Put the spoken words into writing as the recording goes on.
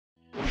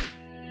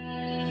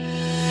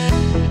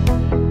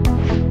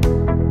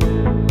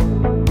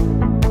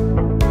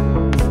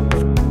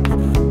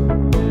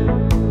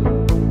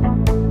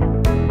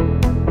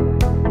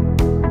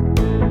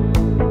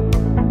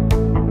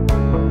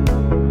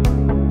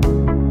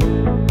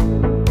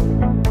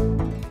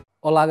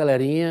Olá,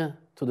 galerinha,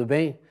 tudo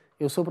bem?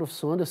 Eu sou o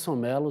professor Anderson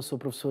Mello, sou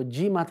professor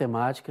de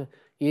Matemática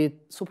e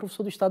sou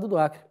professor do estado do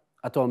Acre.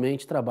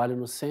 Atualmente trabalho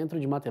no Centro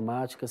de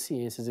Matemática,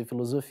 Ciências e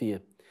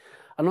Filosofia.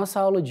 A nossa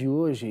aula de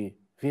hoje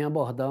vem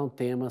abordar um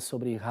tema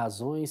sobre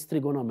razões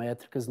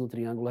trigonométricas no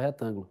triângulo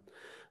retângulo.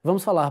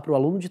 Vamos falar para o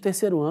aluno de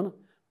terceiro ano,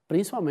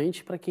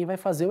 principalmente para quem vai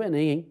fazer o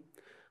Enem, hein?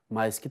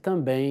 Mas que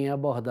também é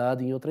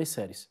abordado em outras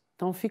séries.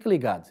 Então fique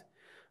ligado.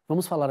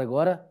 Vamos falar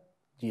agora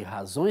de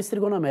razões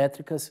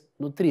trigonométricas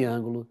no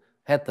triângulo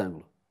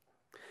retângulo.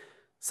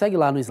 Segue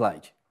lá no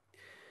slide.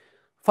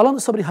 Falando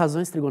sobre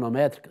razões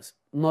trigonométricas,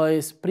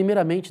 nós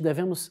primeiramente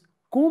devemos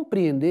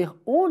compreender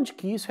onde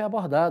que isso é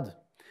abordado,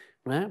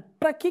 né?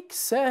 Para que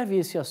serve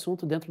esse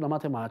assunto dentro da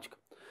matemática?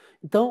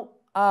 Então,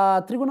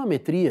 a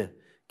trigonometria,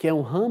 que é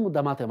um ramo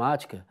da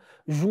matemática,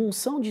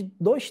 junção de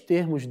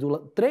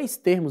três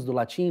termos do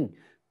latim,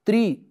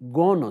 tri,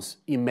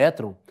 gonos e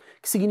metron,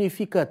 que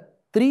significa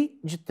tri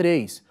de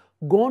três,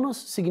 gonos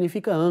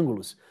significa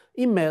ângulos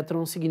e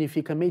metron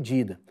significa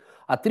medida.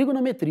 A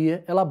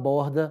trigonometria ela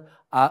aborda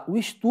o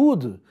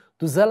estudo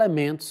dos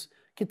elementos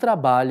que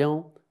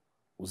trabalham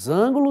os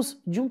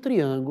ângulos de um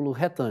triângulo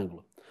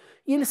retângulo.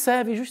 E ele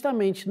serve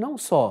justamente não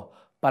só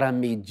para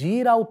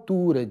medir a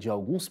altura de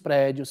alguns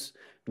prédios,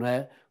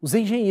 né? Os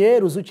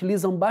engenheiros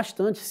utilizam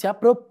bastante, se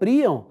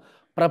apropriam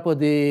para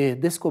poder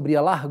descobrir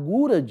a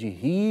largura de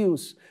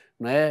rios,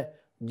 né?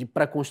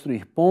 Para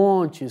construir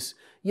pontes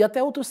e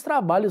até outros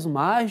trabalhos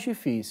mais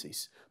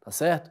difíceis, tá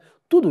certo?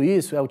 Tudo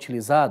isso é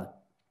utilizado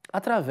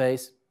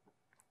através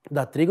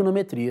da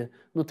trigonometria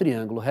no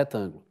triângulo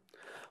retângulo.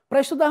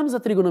 Para estudarmos a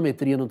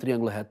trigonometria no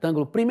triângulo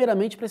retângulo,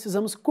 primeiramente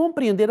precisamos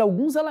compreender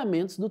alguns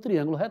elementos do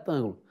triângulo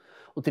retângulo.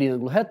 O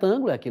triângulo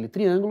retângulo é aquele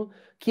triângulo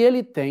que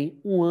ele tem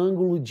um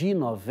ângulo de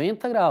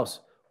 90 graus.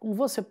 Como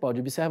você pode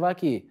observar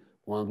aqui,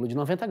 um ângulo de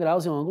 90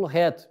 graus é um ângulo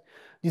reto.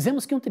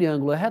 Dizemos que um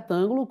triângulo é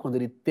retângulo quando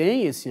ele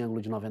tem esse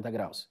ângulo de 90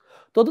 graus.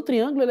 Todo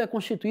triângulo ele é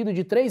constituído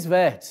de três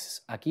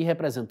vértices. Aqui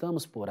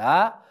representamos por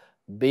A,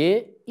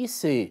 B e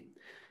C.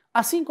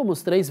 Assim como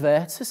os três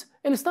vértices,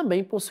 eles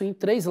também possuem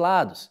três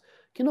lados,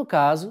 que no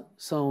caso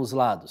são os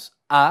lados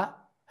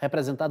A,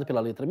 representado pela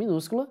letra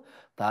minúscula,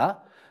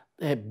 tá?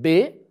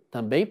 B,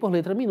 também por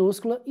letra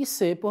minúscula, e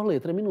C por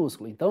letra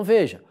minúscula. Então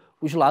veja,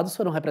 os lados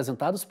foram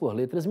representados por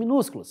letras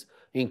minúsculas,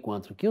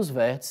 enquanto que os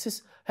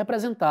vértices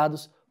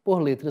representados por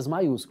letras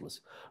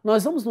maiúsculas.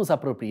 Nós vamos nos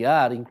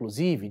apropriar,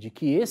 inclusive, de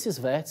que esses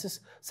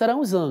vértices serão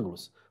os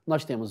ângulos.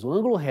 Nós temos o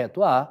ângulo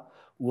reto A,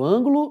 o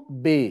ângulo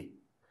B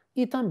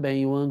e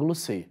também o ângulo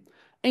C.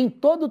 Em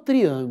todo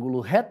triângulo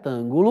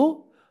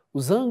retângulo,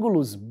 os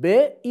ângulos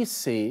B e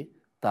C,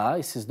 tá?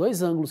 Esses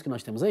dois ângulos que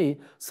nós temos aí,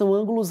 são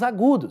ângulos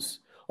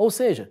agudos, ou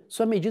seja,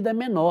 sua medida é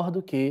menor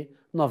do que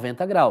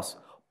 90 graus.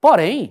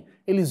 Porém,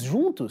 eles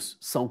juntos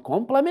são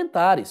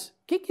complementares. O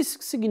que isso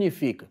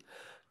significa?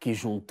 Que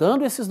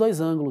juntando esses dois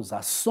ângulos,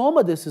 a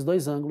soma desses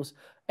dois ângulos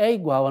é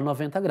igual a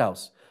 90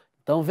 graus.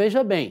 Então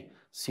veja bem,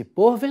 se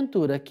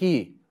porventura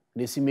aqui,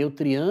 nesse meu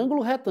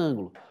triângulo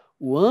retângulo,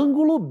 o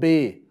ângulo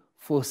B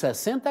for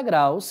 60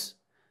 graus,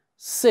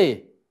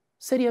 C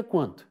seria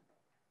quanto?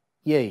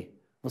 E aí,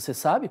 você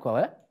sabe qual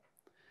é?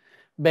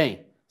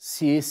 Bem,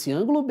 se esse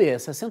ângulo B é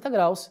 60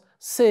 graus,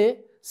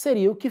 C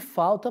seria o que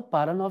falta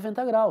para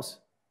 90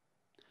 graus.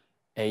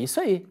 É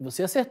isso aí,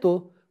 você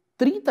acertou,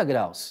 30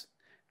 graus.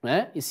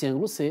 Né? Esse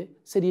ângulo C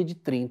seria de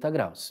 30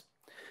 graus.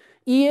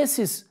 E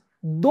esses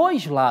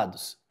dois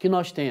lados que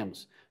nós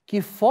temos,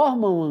 que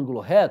formam um ângulo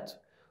reto,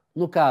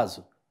 no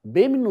caso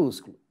B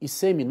minúsculo e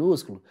C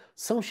minúsculo,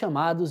 são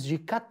chamados de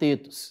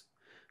catetos.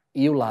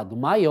 E o lado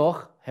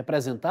maior,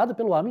 representado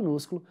pelo A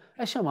minúsculo,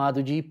 é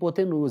chamado de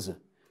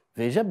hipotenusa.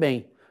 Veja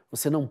bem,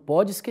 você não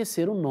pode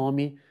esquecer o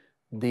nome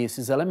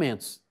desses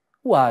elementos.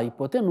 O A,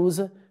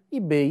 hipotenusa, e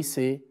B e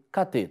C,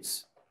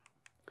 catetos.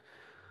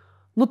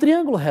 No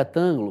triângulo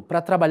retângulo,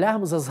 para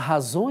trabalharmos as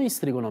razões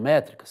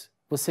trigonométricas,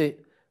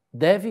 você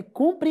deve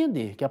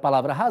compreender que a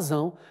palavra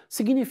razão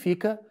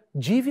significa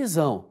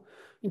divisão.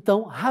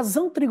 Então,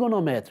 razão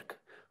trigonométrica.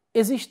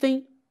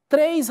 Existem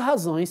três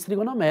razões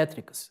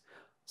trigonométricas: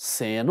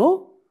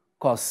 seno,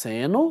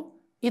 cosseno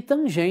e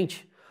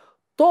tangente.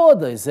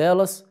 Todas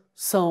elas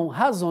são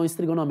razões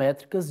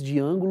trigonométricas de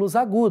ângulos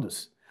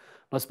agudos.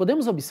 Nós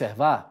podemos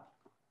observar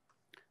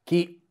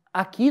que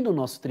aqui no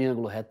nosso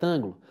triângulo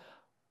retângulo,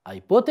 a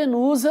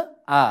hipotenusa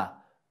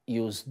A e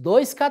os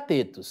dois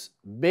catetos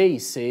B e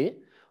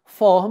C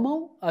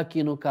formam,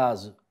 aqui no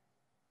caso,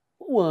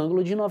 o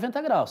ângulo de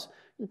 90 graus.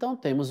 Então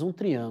temos um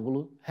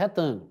triângulo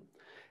retângulo.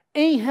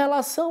 Em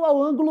relação ao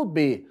ângulo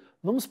B,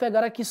 vamos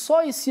pegar aqui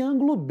só esse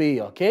ângulo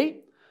B,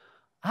 ok?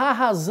 A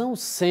razão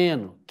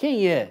seno,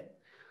 quem é?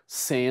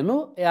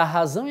 Seno é a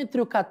razão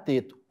entre o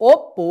cateto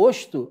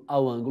oposto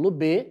ao ângulo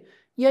B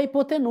e a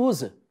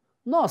hipotenusa.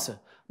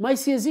 Nossa,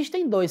 mas se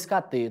existem dois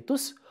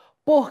catetos,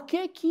 por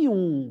que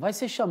um vai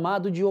ser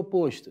chamado de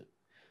oposto?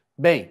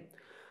 Bem,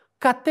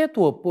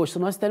 cateto oposto,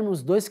 nós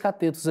teremos dois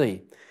catetos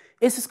aí.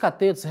 Esses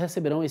catetos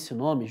receberão esse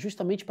nome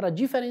justamente para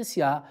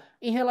diferenciar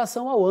em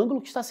relação ao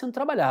ângulo que está sendo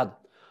trabalhado.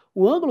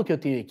 O ângulo que eu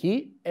tenho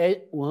aqui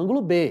é o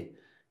ângulo B.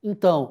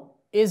 Então,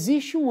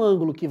 existe um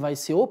ângulo que vai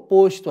ser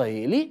oposto a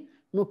ele,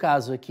 no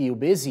caso aqui o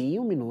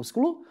Bzinho,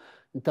 minúsculo,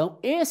 então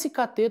esse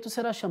cateto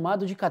será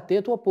chamado de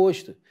cateto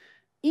oposto.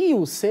 E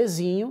o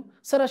Czinho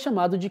será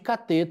chamado de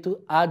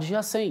cateto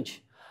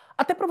adjacente.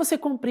 Até para você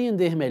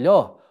compreender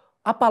melhor,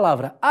 a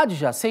palavra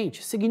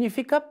adjacente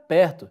significa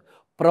perto,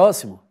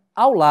 próximo,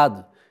 ao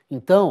lado.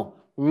 Então,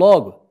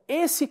 logo,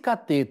 esse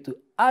cateto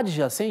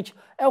adjacente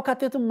é o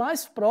cateto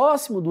mais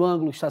próximo do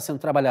ângulo que está sendo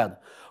trabalhado.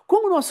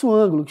 Como o nosso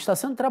ângulo que está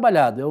sendo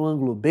trabalhado é o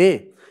ângulo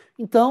B,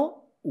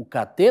 então o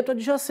cateto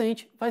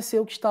adjacente vai ser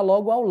o que está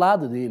logo ao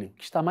lado dele, o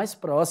que está mais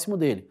próximo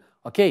dele,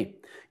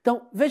 ok?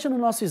 Então, veja no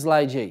nosso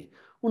slide aí.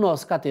 O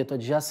nosso cateto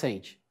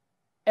adjacente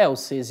é o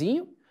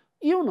Czinho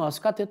e o nosso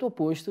cateto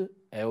oposto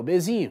é o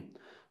Bzinho.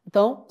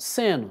 Então,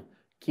 seno,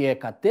 que é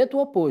cateto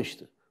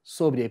oposto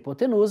sobre a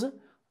hipotenusa,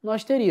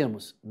 nós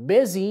teríamos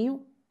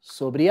Bzinho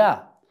sobre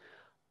A.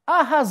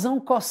 A razão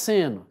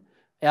cosseno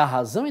é a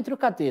razão entre o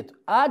cateto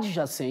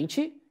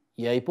adjacente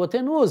e a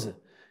hipotenusa.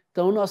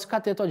 Então, o nosso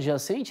cateto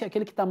adjacente é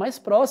aquele que está mais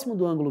próximo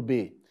do ângulo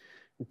B.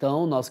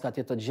 Então, o nosso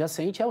cateto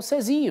adjacente é o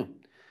Czinho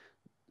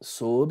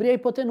sobre a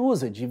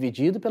hipotenusa,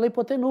 dividido pela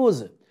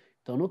hipotenusa.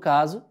 Então, no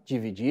caso,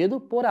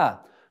 dividido por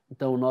A.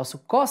 Então, o nosso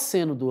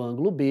cosseno do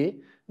ângulo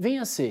B vem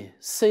a ser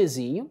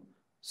Czinho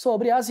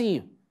sobre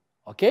Azinho,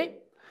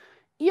 ok?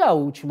 E a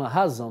última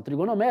razão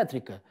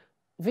trigonométrica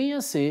vem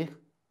a ser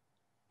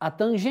a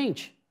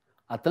tangente.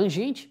 A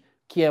tangente,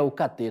 que é o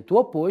cateto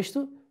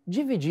oposto,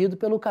 dividido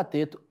pelo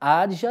cateto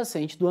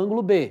adjacente do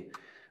ângulo B.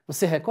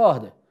 Você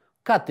recorda?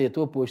 O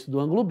cateto oposto do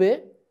ângulo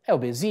B é o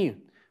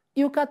Bzinho.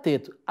 E o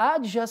cateto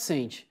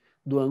adjacente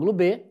do ângulo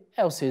B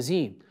é o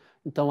Czinho.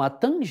 Então, a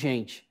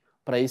tangente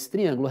para esse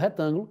triângulo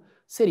retângulo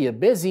seria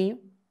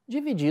Bzinho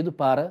dividido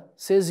para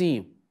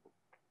Czinho.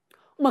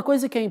 Uma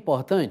coisa que é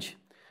importante,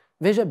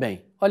 veja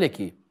bem, olha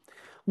aqui.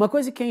 Uma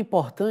coisa que é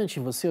importante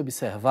você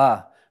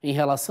observar em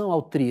relação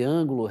ao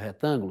triângulo ou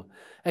retângulo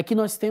é que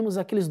nós temos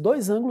aqueles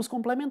dois ângulos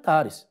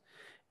complementares.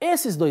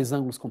 Esses dois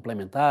ângulos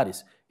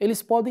complementares,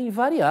 eles podem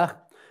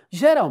variar.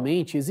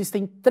 Geralmente,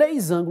 existem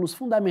três ângulos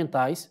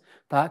fundamentais,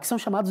 tá, que são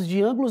chamados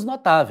de ângulos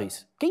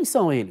notáveis. Quem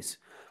são eles?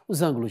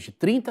 Os ângulos de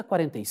 30,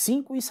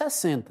 45 e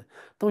 60.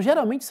 Então,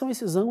 geralmente, são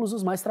esses ângulos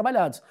os mais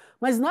trabalhados.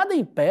 Mas nada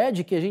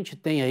impede que a gente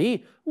tenha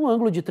aí um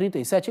ângulo de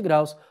 37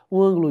 graus,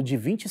 um ângulo de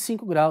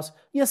 25 graus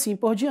e assim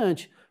por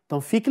diante. Então,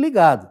 fique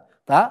ligado,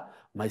 tá?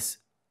 Mas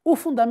o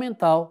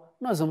fundamental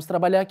nós vamos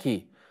trabalhar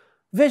aqui.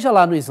 Veja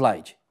lá no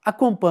slide.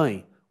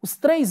 Acompanhe os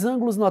três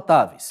ângulos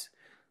notáveis.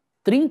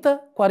 30,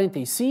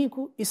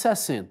 45 e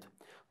 60.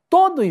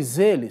 Todos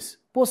eles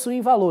possuem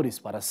valores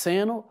para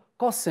seno,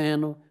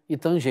 cosseno e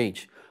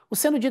tangente. O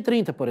seno de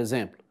 30, por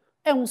exemplo,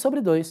 é 1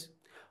 sobre 2.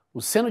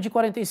 O seno de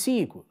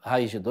 45,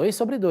 raiz de 2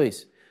 sobre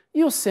 2.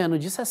 E o seno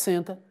de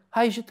 60,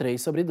 raiz de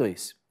 3 sobre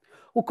 2.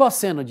 O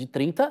cosseno de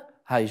 30,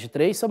 raiz de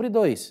 3 sobre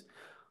 2.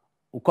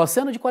 O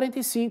cosseno de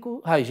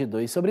 45, raiz de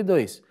 2 sobre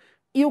 2.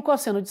 E o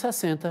cosseno de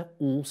 60,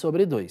 1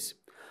 sobre 2.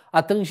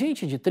 A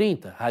tangente de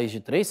 30, raiz de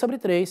 3 sobre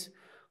 3.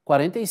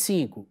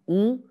 45,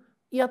 1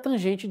 e a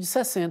tangente de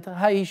 60,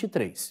 raiz de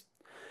 3.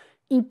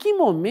 Em que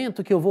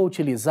momento que eu vou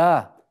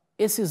utilizar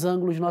esses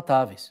ângulos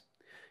notáveis?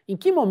 Em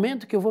que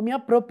momento que eu vou me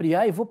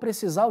apropriar e vou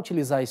precisar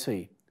utilizar isso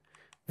aí?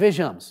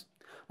 Vejamos.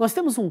 Nós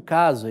temos um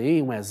caso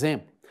aí, um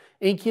exemplo,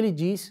 em que ele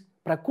diz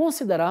para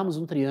considerarmos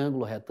um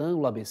triângulo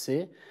retângulo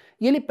ABC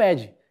e ele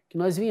pede que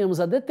nós venhamos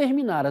a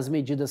determinar as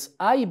medidas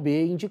A e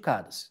B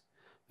indicadas.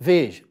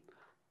 Veja,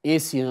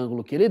 esse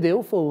ângulo que ele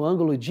deu foi o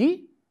ângulo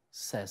de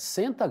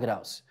 60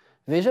 graus.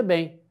 Veja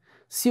bem,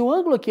 se o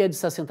ângulo aqui é de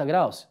 60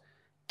 graus,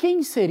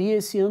 quem seria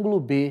esse ângulo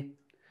B?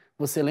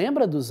 Você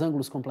lembra dos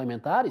ângulos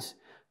complementares?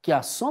 Que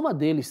a soma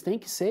deles tem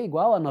que ser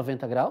igual a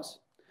 90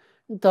 graus?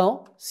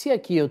 Então, se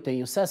aqui eu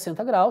tenho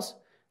 60 graus,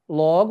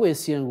 logo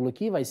esse ângulo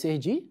aqui vai ser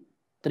de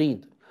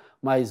 30.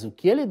 Mas o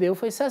que ele deu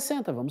foi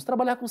 60, vamos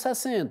trabalhar com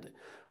 60.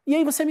 E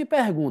aí você me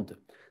pergunta,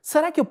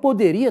 será que eu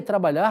poderia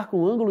trabalhar com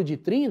o ângulo de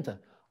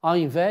 30 ao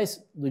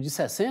invés do de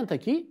 60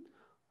 aqui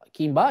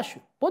embaixo?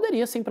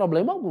 Poderia, sem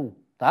problema algum,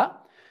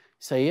 tá?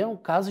 Isso aí é um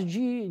caso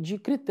de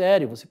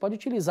critério, você pode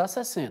utilizar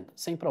 60,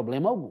 sem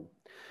problema algum.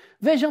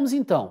 Vejamos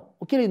então,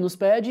 o que ele nos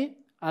pede?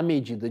 A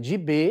medida de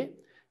B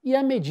e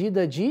a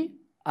medida de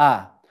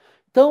A.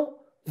 Então,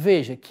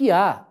 veja que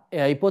A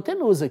é a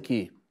hipotenusa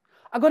aqui.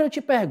 Agora eu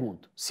te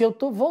pergunto, se eu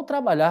vou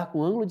trabalhar com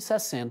um ângulo de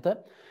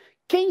 60,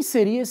 quem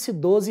seria esse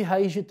 12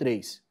 raiz de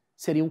 3?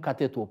 Seria um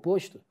cateto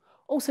oposto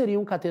ou seria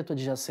um cateto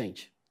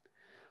adjacente?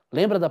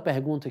 Lembra da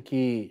pergunta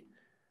que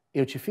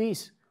eu te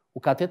fiz? O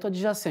cateto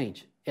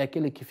adjacente é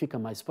aquele que fica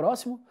mais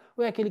próximo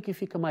ou é aquele que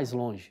fica mais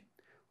longe?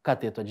 O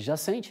cateto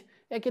adjacente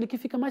é aquele que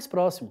fica mais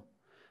próximo.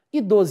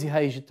 E 12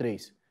 raiz de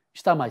 3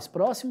 está mais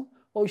próximo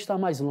ou está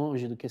mais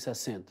longe do que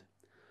 60?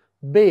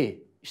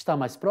 B está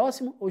mais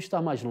próximo ou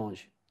está mais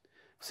longe?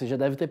 Você já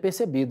deve ter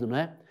percebido, não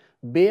é?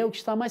 B é o que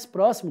está mais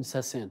próximo de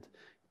 60.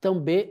 Então,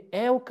 B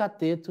é o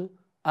cateto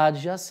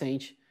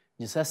adjacente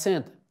de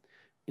 60.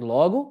 E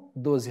logo,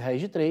 12 raiz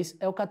de 3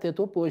 é o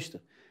cateto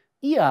oposto.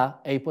 E A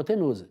é a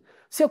hipotenusa.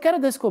 Se eu quero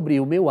descobrir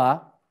o meu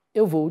A,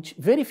 eu vou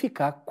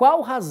verificar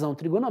qual razão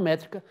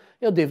trigonométrica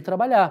eu devo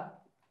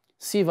trabalhar.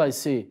 Se vai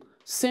ser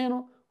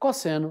seno,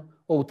 cosseno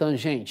ou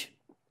tangente.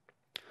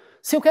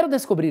 Se eu quero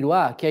descobrir o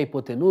A, que é a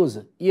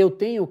hipotenusa, e eu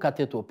tenho o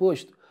cateto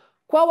oposto,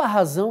 qual a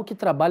razão que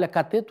trabalha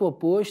cateto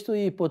oposto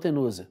e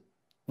hipotenusa?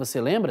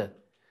 Você lembra?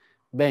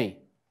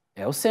 Bem,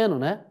 é o seno,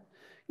 né?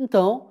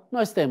 Então,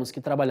 nós temos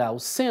que trabalhar o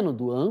seno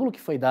do ângulo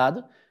que foi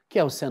dado, que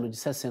é o seno de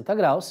 60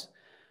 graus.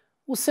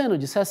 O seno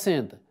de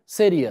 60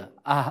 seria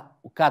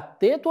o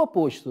cateto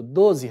oposto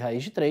 12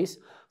 raiz de 3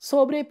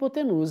 sobre a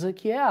hipotenusa,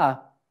 que é a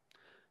A.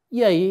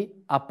 E aí,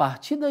 a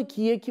partir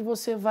daqui é que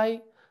você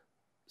vai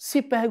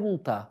se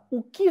perguntar,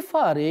 o que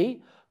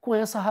farei com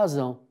essa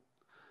razão?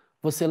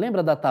 Você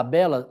lembra da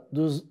tabela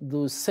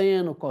do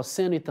seno,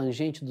 cosseno e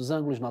tangente dos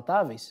ângulos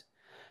notáveis?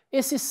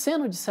 Esse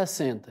seno de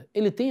 60,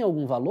 ele tem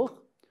algum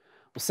valor?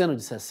 O seno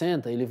de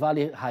 60, ele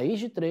vale raiz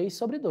de 3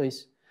 sobre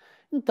 2.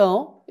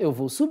 Então, eu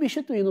vou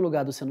substituir no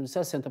lugar do seno de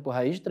 60 por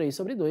raiz de 3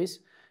 sobre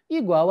 2,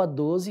 igual a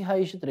 12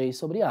 raiz de 3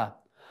 sobre A.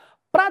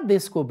 Para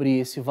descobrir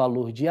esse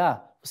valor de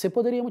A, você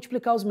poderia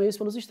multiplicar os meios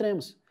pelos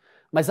extremos.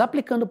 Mas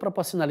aplicando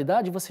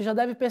proporcionalidade, você já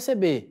deve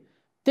perceber.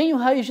 Tenho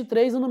raiz de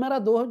 3 no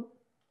numerador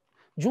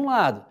de um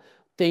lado,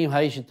 tenho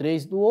raiz de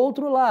 3 do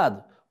outro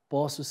lado.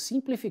 Posso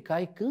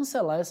simplificar e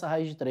cancelar essa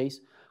raiz de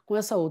 3 com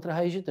essa outra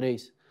raiz de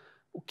 3.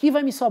 O que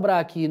vai me sobrar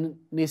aqui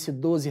nesse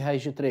 12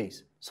 raiz de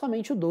 3?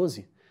 Somente o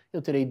 12.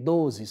 Eu terei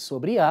 12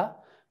 sobre A,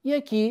 e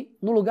aqui,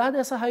 no lugar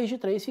dessa raiz de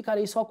 3,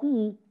 ficarei só com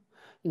 1.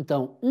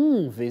 Então,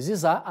 1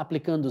 vezes A,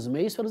 aplicando os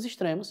meios pelos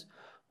extremos,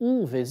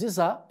 1 vezes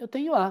A, eu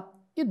tenho A.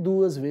 E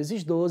 2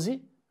 vezes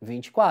 12,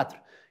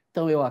 24.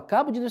 Então, eu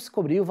acabo de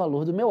descobrir o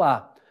valor do meu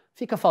A.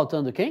 Fica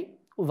faltando quem?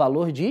 O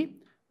valor de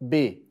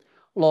B.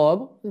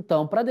 Logo,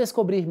 então, para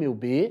descobrir meu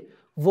B,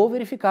 vou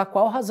verificar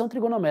qual razão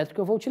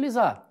trigonométrica eu vou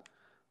utilizar.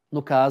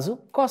 No caso,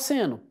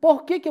 cosseno.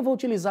 Por que eu vou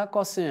utilizar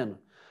cosseno?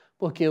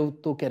 Porque eu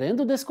estou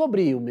querendo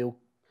descobrir o meu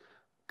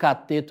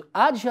cateto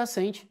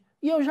adjacente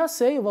e eu já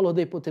sei o valor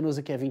da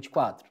hipotenusa, que é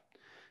 24.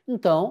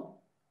 Então,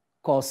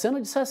 cosseno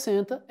de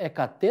 60 é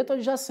cateto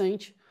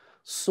adjacente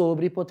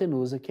sobre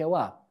hipotenusa, que é o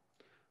A.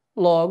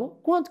 Logo,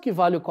 quanto que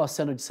vale o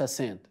cosseno de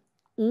 60?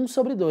 1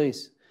 sobre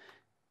 2.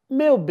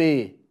 Meu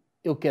B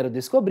eu quero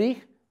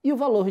descobrir e o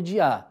valor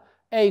de A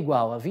é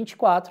igual a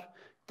 24,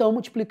 então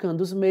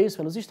multiplicando os meios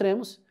pelos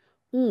extremos,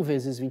 1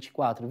 vezes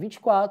 24,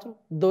 24,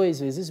 2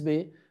 vezes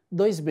B,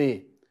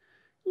 2B.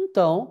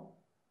 Então,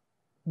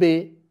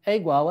 B é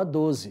igual a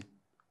 12,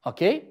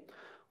 ok?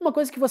 Uma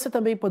coisa que você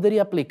também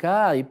poderia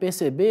aplicar e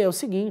perceber é o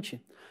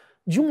seguinte,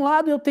 de um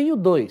lado eu tenho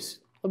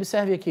 2,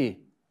 observe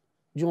aqui,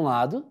 de um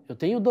lado eu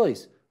tenho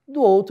 2,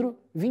 do outro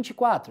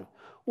 24.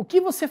 O que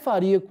você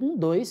faria com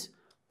 2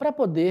 para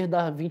poder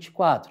dar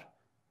 24?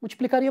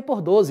 Multiplicaria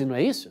por 12, não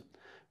é isso?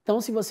 Então,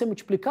 se você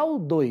multiplicar o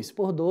 2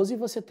 por 12,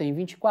 você tem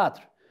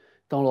 24.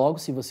 Então, logo,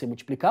 se você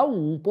multiplicar o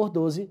 1 por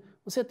 12,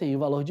 você tem o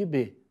valor de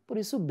B. Por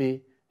isso,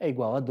 B é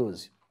igual a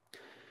 12.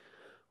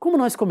 Como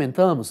nós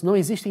comentamos, não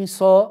existem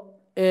só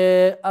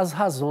as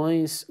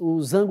razões,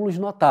 os ângulos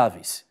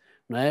notáveis,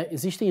 né?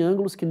 Existem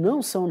ângulos que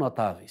não são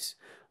notáveis.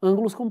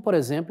 Ângulos como, por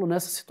exemplo,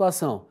 nessa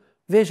situação.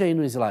 Veja aí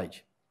no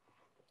slide.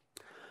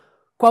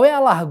 Qual é a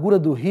largura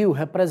do rio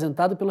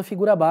representado pela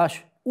figura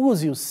abaixo?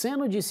 Use o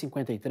seno de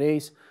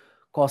 53,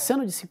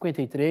 cosseno de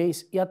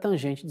 53 e a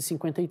tangente de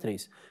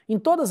 53. Em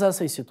todas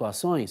essas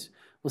situações,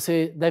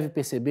 você deve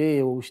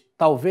perceber, ou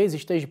talvez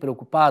esteja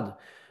preocupado,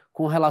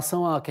 com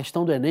relação à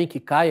questão do Enem, que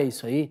caia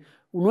isso aí.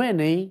 No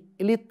Enem,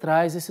 ele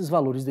traz esses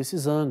valores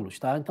desses ângulos,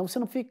 tá? Então você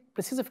não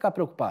precisa ficar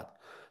preocupado,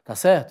 tá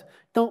certo?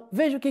 Então,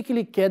 veja o que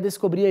ele quer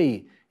descobrir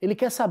aí. Ele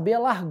quer saber a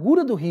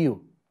largura do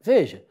rio.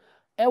 Veja,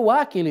 é o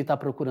A que ele está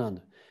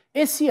procurando.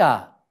 Esse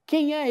A,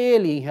 quem é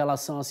ele em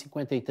relação a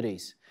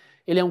 53?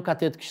 Ele é um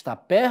cateto que está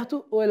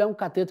perto ou ele é um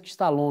cateto que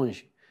está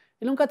longe?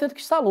 Ele é um cateto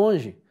que está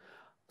longe.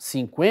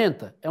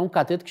 50 é um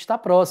cateto que está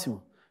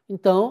próximo.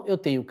 Então, eu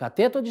tenho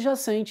cateto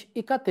adjacente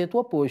e cateto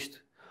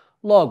oposto.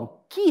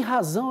 Logo, que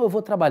razão eu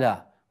vou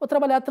trabalhar? Vou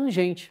trabalhar a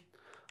tangente.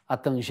 A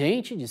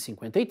tangente de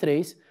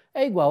 53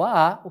 é igual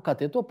a A, o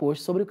cateto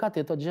oposto, sobre o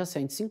cateto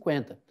adjacente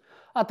 50.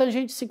 A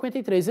tangente de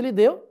 53 ele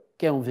deu,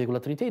 que é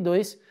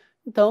 1,32,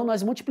 então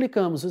nós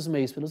multiplicamos os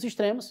meios pelos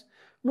extremos.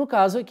 No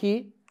caso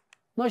aqui,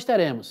 nós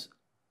teremos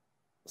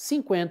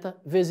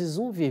 50 vezes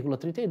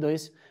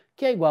 1,32,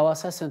 que é igual a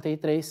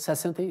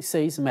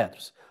 66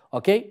 metros,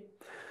 ok?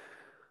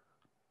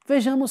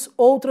 Vejamos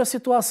outra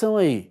situação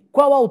aí.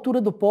 Qual a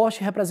altura do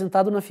poste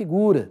representado na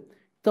figura?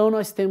 Então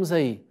nós temos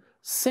aí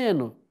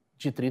seno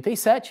de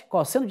 37,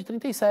 cosseno de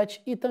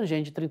 37 e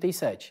tangente de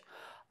 37.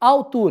 A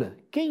altura,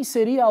 quem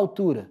seria a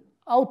altura?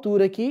 A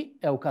altura aqui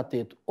é o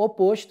cateto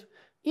oposto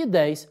e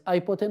 10 a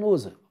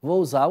hipotenusa. Vou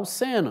usar o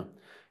seno.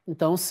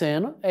 Então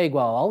seno é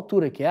igual à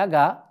altura, que é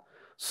h,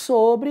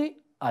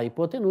 sobre a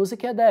hipotenusa,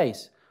 que é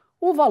 10.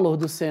 O valor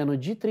do seno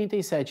de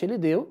 37 ele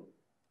deu,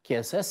 que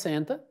é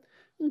 60.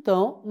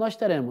 Então, nós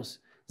teremos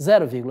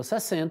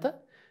 0,60,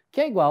 que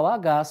é igual a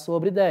h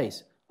sobre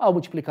 10. Ao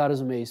multiplicar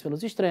os meios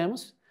pelos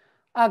extremos,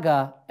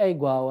 h é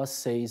igual a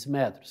 6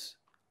 metros.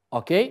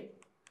 Ok?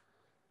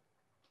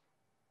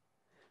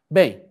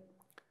 Bem,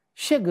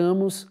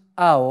 chegamos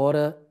à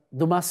hora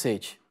do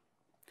macete.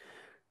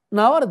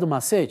 Na hora do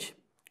macete,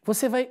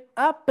 você vai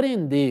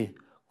aprender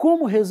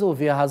como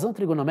resolver a razão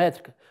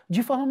trigonométrica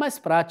de forma mais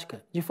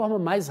prática, de forma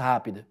mais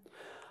rápida.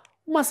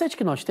 O macete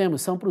que nós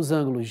temos são para os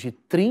ângulos de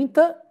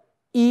 30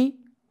 e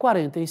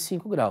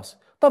 45 graus.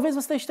 Talvez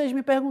você esteja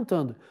me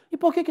perguntando, e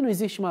por que não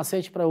existe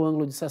macete para o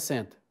ângulo de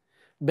 60?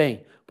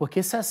 Bem,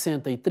 porque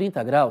 60 e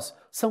 30 graus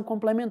são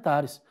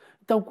complementares.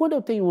 Então, quando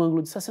eu tenho um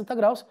ângulo de 60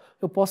 graus,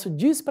 eu posso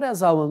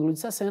desprezar o ângulo de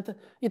 60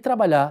 e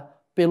trabalhar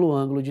pelo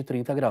ângulo de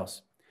 30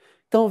 graus.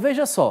 Então,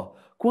 veja só,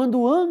 quando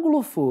o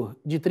ângulo for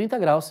de 30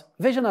 graus,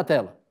 veja na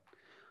tela.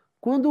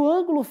 Quando o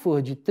ângulo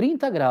for de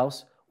 30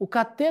 graus, o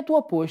cateto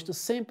oposto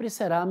sempre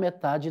será a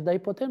metade da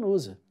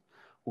hipotenusa.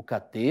 O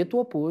cateto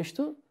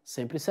oposto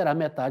sempre será a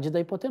metade da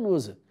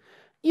hipotenusa.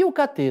 E o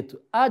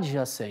cateto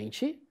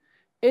adjacente,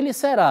 ele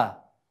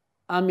será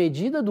a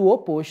medida do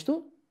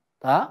oposto,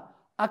 tá?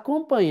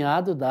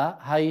 Acompanhado da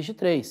raiz de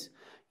 3.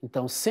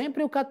 Então,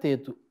 sempre o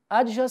cateto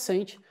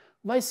adjacente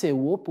vai ser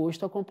o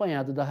oposto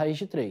acompanhado da raiz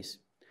de 3.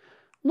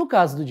 No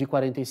caso do de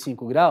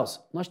 45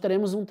 graus, nós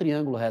teremos um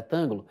triângulo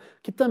retângulo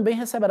que também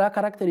receberá a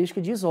característica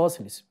de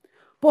isósceles.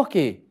 Por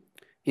quê?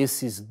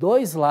 Esses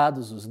dois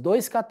lados, os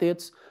dois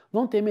catetos,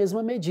 vão ter a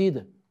mesma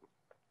medida.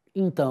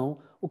 Então,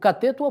 o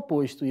cateto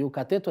oposto e o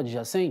cateto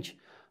adjacente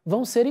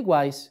vão ser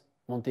iguais,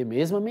 vão ter a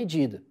mesma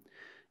medida.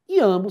 E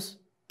ambos,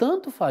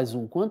 tanto faz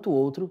um quanto o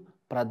outro,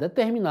 para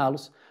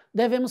determiná-los,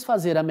 devemos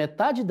fazer a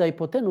metade da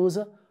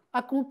hipotenusa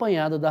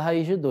acompanhada da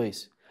raiz de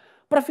 2.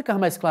 Para ficar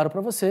mais claro para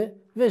você,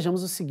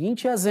 vejamos o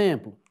seguinte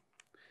exemplo.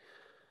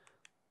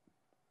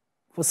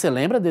 Você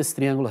lembra desse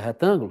triângulo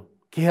retângulo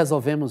que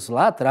resolvemos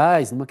lá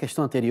atrás, numa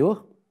questão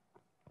anterior?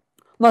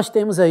 Nós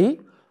temos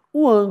aí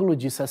o ângulo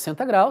de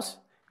 60 graus,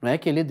 não é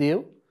que ele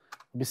deu,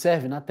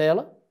 observe na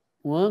tela,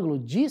 um ângulo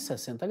de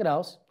 60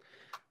 graus,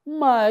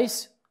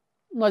 mas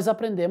nós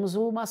aprendemos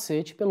o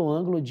macete pelo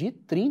ângulo de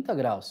 30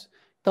 graus.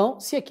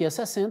 Então, se aqui é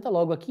 60,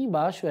 logo aqui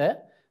embaixo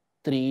é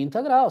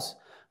 30 graus.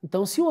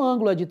 Então, se o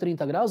ângulo é de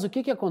 30 graus, o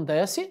que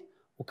acontece?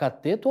 O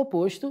cateto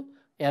oposto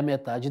é a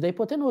metade da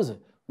hipotenusa,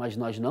 mas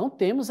nós não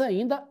temos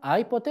ainda a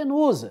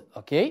hipotenusa,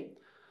 ok?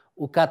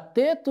 O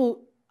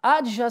cateto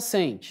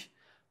adjacente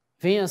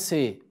vem a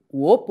ser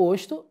o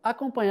oposto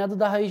acompanhado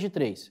da raiz de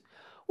 3.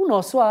 O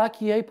nosso A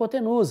aqui é a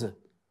hipotenusa,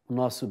 o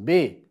nosso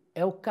B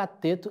é o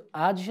cateto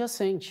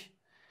adjacente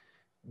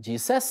de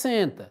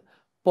 60,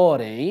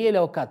 porém ele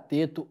é o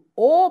cateto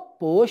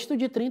oposto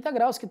de 30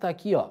 graus que está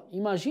aqui, ó.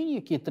 Imagine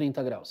aqui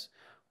 30 graus.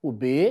 O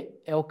B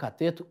é o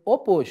cateto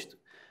oposto.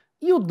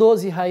 E o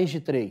 12 raiz de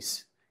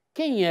 3?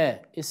 Quem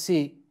é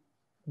esse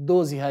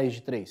 12 raiz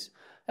de 3?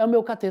 É o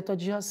meu cateto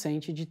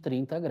adjacente de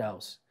 30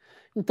 graus.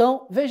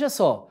 Então, veja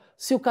só,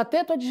 se o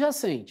cateto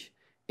adjacente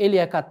ele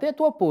é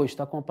cateto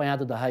oposto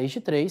acompanhado da raiz de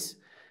 3,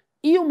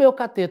 e o meu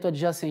cateto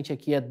adjacente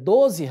aqui é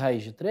 12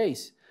 raiz de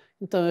 3,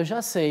 então eu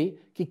já sei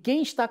que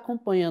quem está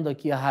acompanhando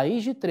aqui a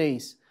raiz de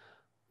 3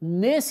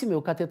 nesse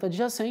meu cateto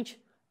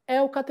adjacente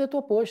é o cateto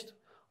oposto.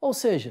 Ou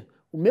seja,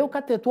 o meu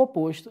cateto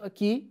oposto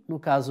aqui, no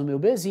caso o meu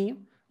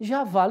Bzinho,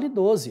 já vale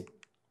 12.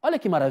 Olha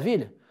que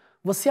maravilha!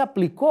 Você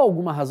aplicou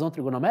alguma razão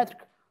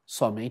trigonométrica?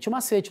 Somente o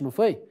macete, não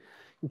foi?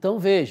 Então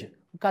veja,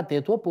 o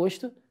cateto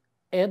oposto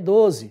é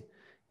 12.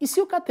 E se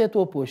o cateto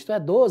oposto é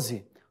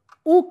 12,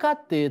 o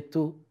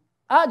cateto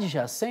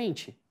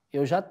adjacente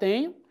eu já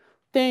tenho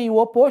o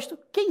oposto,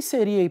 quem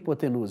seria a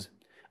hipotenusa?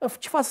 Eu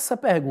te faço essa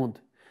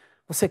pergunta.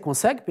 Você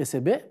consegue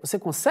perceber? Você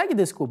consegue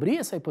descobrir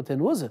essa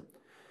hipotenusa?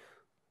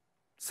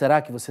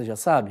 Será que você já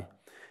sabe?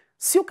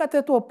 Se o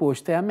cateto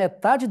oposto é a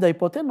metade da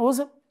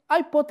hipotenusa, a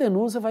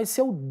hipotenusa vai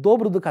ser o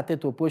dobro do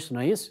cateto oposto,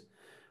 não é isso?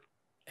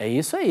 É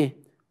isso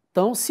aí.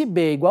 Então, se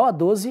B é igual a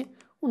 12,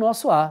 o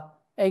nosso A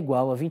é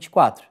igual a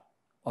 24,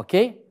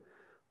 ok?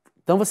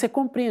 Então você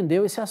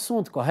compreendeu esse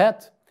assunto,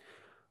 correto?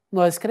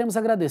 Nós queremos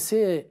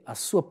agradecer a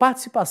sua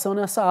participação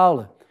nessa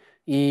aula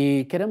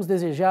e queremos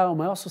desejar o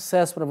maior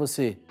sucesso para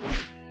você.